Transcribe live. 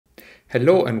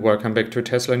Hello and welcome back to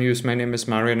Tesla News. My name is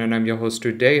Marian and I'm your host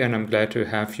today, and I'm glad to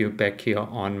have you back here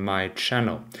on my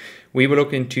channel. We will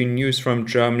look into news from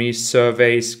Germany,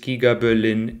 surveys, Giga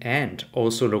Berlin, and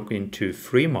also look into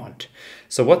Fremont.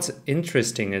 So what's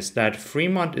interesting is that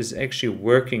Fremont is actually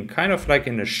working kind of like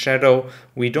in a shadow.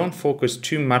 We don't focus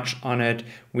too much on it.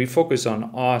 We focus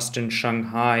on Austin,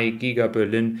 Shanghai, Giga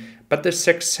Berlin. But the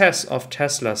success of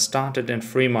Tesla started in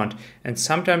Fremont, and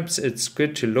sometimes it's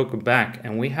good to look back.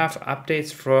 And we have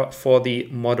updates for the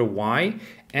Model Y,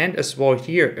 and as well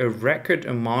here a record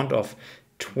amount of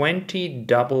 20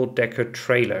 double-decker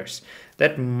trailers.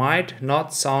 That might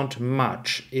not sound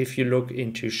much if you look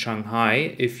into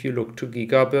Shanghai, if you look to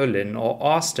Giga Berlin or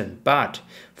Austin, but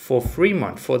for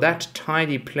Fremont, for that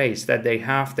tiny place that they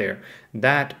have there,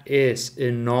 that is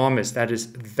enormous. That is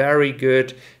very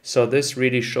good. So this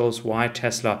really shows why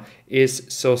Tesla is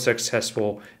so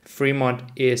successful. Fremont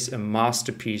is a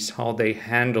masterpiece how they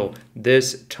handle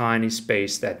this tiny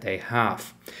space that they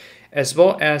have. As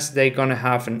well as they're going to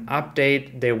have an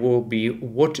update, there will be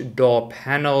wood door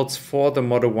panels for the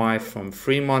Model Y from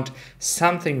Fremont,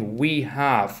 something we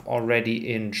have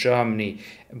already in Germany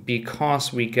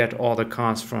because we get all the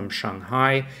cars from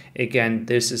Shanghai. Again,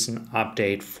 this is an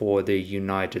update for the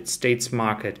United States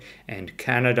market and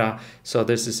Canada. So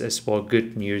this is as well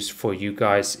good news for you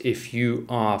guys if you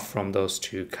are from those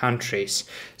two countries.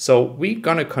 So we're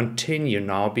going to continue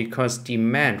now because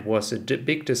demand was a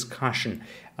big discussion.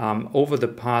 Over the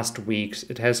past weeks,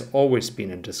 it has always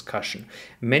been a discussion.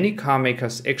 Many car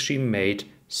makers actually made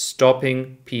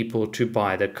stopping people to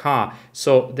buy the car.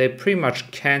 So they pretty much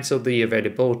canceled the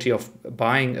availability of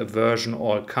buying a version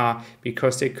or a car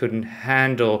because they couldn't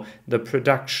handle the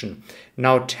production.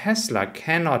 Now Tesla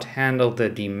cannot handle the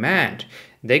demand.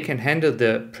 They can handle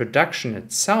the production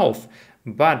itself,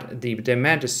 but the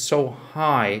demand is so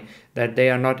high that they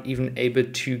are not even able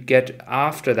to get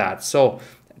after that. So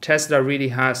Tesla really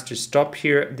has to stop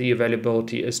here. The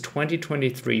availability is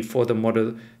 2023 for the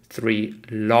Model 3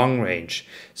 long range.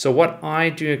 So what I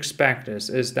do expect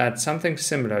is that something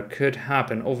similar could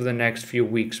happen over the next few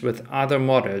weeks with other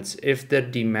models if the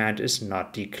demand is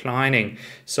not declining.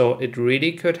 So it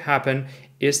really could happen.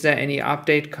 Is there any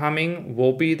update coming?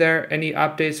 Will be there any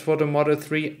updates for the Model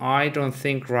 3? I don't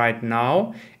think right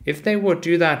now. If they would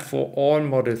do that for all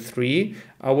Model 3,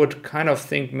 I would kind of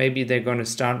think maybe they're going to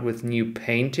start with new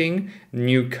painting,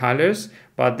 new colors,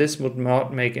 but this would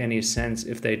not make any sense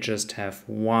if they just have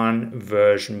one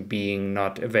version being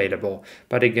not available.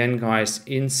 But again, guys,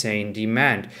 insane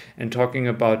demand. And talking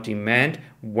about demand,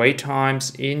 wait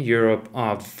times in Europe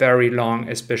are very long,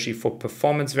 especially for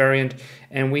performance variant.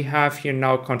 And we have here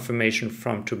now confirmation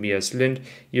from Tobias Lind.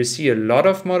 You see a lot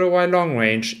of Model Y long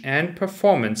range and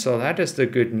performance, so that is the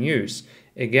good news.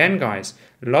 Again, guys,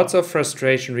 lots of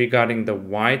frustration regarding the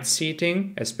wide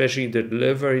seating, especially the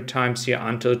delivery times here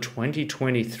until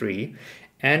 2023,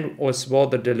 and as well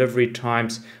the delivery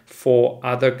times for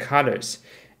other colors.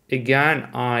 Again,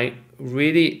 I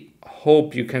really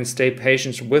hope you can stay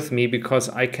patient with me because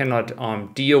I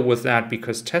cannot deal with that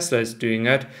because Tesla is doing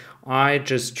it. I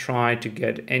just try to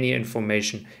get any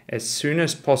information as soon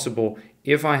as possible.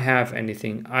 If I have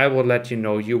anything, I will let you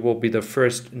know. You will be the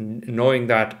first knowing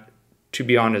that, to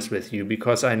be honest with you,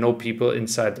 because I know people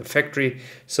inside the factory.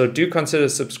 So do consider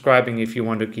subscribing if you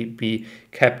want to be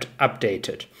kept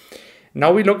updated.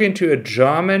 Now we look into a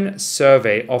German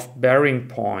survey of Bearing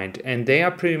Point, and they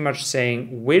are pretty much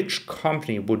saying which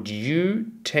company would you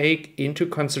take into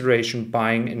consideration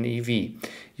buying an EV.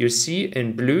 You see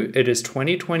in blue it is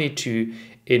 2022,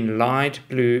 in light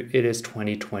blue it is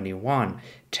 2021.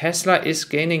 Tesla is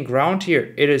gaining ground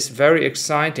here. It is very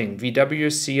exciting. VW,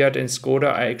 Seat and Skoda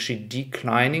are actually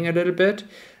declining a little bit,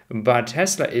 but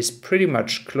Tesla is pretty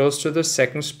much close to the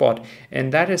second spot,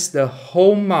 and that is the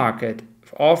home market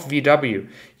of VW.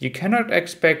 You cannot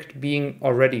expect being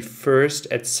already first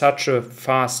at such a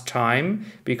fast time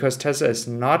because Tesla is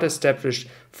not established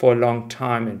for a long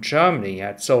time in Germany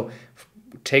yet. So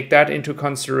take that into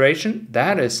consideration.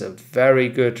 That is a very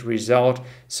good result.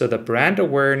 So the brand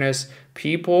awareness,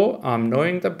 people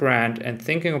knowing the brand and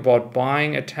thinking about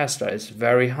buying a Tesla is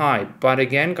very high. But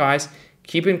again, guys,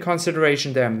 keep in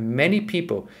consideration there are many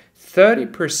people,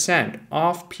 30%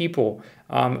 of people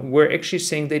were actually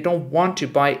saying they don't want to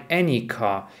buy any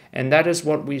car. And that is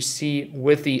what we see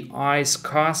with the ICE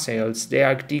car sales. They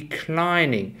are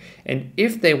declining. And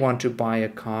if they want to buy a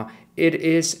car, it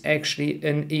is actually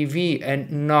an EV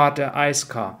and not an ICE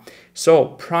car. So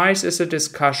price is a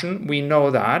discussion, we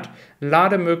know that.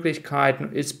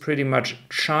 Lademöglichkeiten is pretty much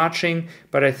charging,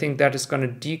 but I think that is going to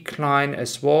decline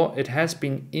as well. It has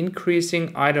been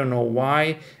increasing, I don't know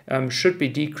why, should be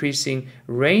decreasing.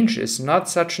 Range is not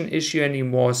such an issue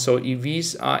anymore, so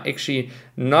EVs are actually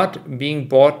not being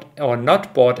bought or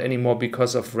not bought anymore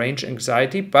because of range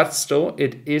anxiety, but still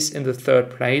it is in the third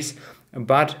place.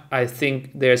 But I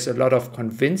think there's a lot of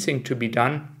convincing to be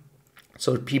done,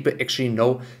 so people actually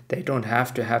know they don't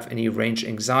have to have any range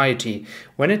anxiety.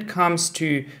 When it comes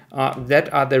to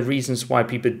that are the reasons why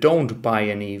people don't buy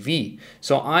an EV.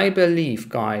 So I believe,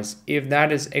 guys, if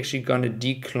that is actually going to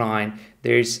decline,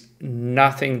 there's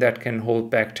nothing that can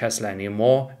hold back Tesla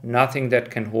anymore, nothing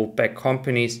that can hold back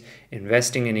companies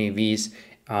investing in EVs.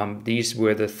 These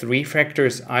were the three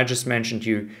factors I just mentioned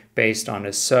you based on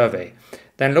a survey.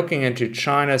 Then looking into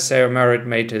China, Sarah Merritt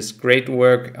made his great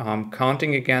work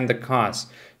counting again the cars.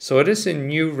 So it is a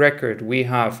new record. We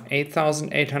have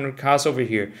 8,800 cars over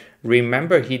here.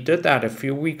 Remember, he did that a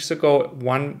few weeks ago,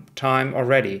 one time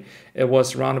already. It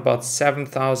was around about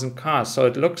 7,000 cars. So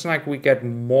it looks like we get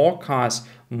more cars,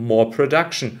 more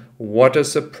production. What a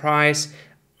surprise.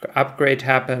 Upgrade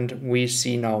happened. We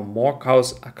see now more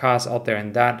cars out there,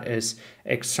 and that is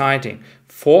exciting.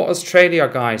 For Australia,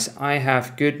 guys, I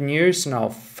have good news now.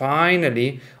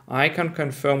 Finally, I can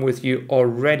confirm with you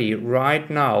already right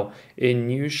now a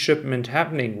new shipment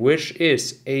happening, which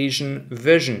is Asian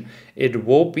Vision. It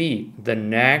will be the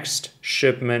next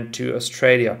shipment to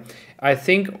Australia. I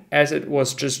think as it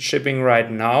was just shipping right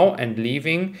now and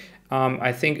leaving,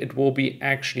 I think it will be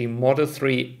actually Model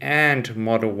 3 and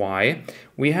Model Y.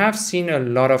 We have seen a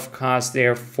lot of cars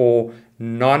there for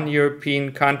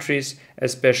non-European countries,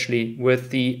 especially with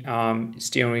the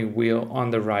steering wheel on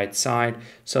the right side.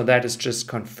 So that is just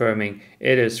confirming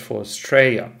it is for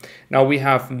Australia. Now we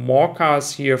have more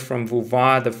cars here from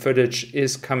Vuva. The footage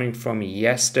is coming from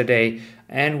yesterday,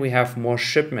 and we have more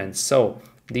shipments. So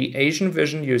the Asian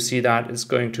Vision, you see that is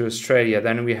going to Australia.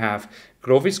 Then we have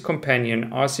Glovis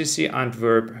Companion, RCC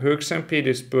Antwerp, Höchst St.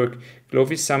 Petersburg,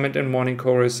 Glovis Summit and Morning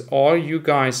Chorus. All you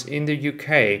guys in the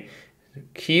UK,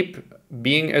 keep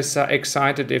being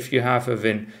excited if you have a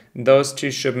win. Those two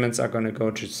shipments are going to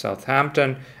go to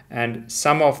Southampton, and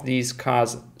some of these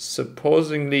cars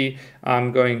supposedly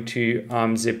going to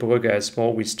Zeebrugge as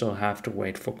well. We still have to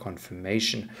wait for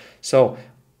confirmation. So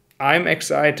I'm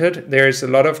excited. There's a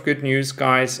lot of good news,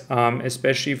 guys,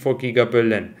 especially for Giga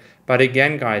Berlin. But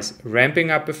again, guys,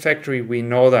 ramping up a factory, we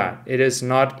know that. It is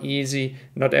not easy.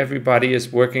 Not everybody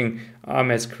is working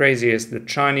as crazy as the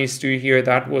Chinese do here.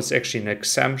 That was actually an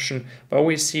exemption. But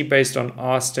we see based on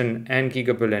Austin and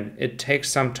Giga Berlin, it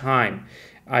takes some time.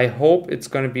 I hope it's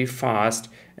going to be fast,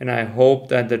 and I hope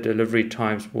that the delivery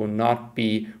times will not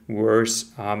be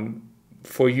worse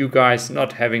for you guys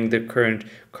not having the current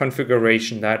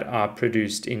configuration that are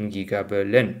produced in Giga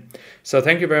Berlin. So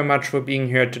thank you very much for being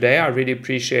here today. I really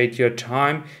appreciate your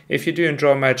time. If you do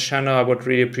enjoy my channel, I would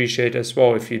really appreciate as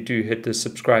well if you do hit the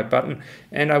subscribe button,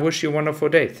 and I wish you a wonderful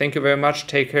day. Thank you very much.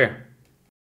 Take care.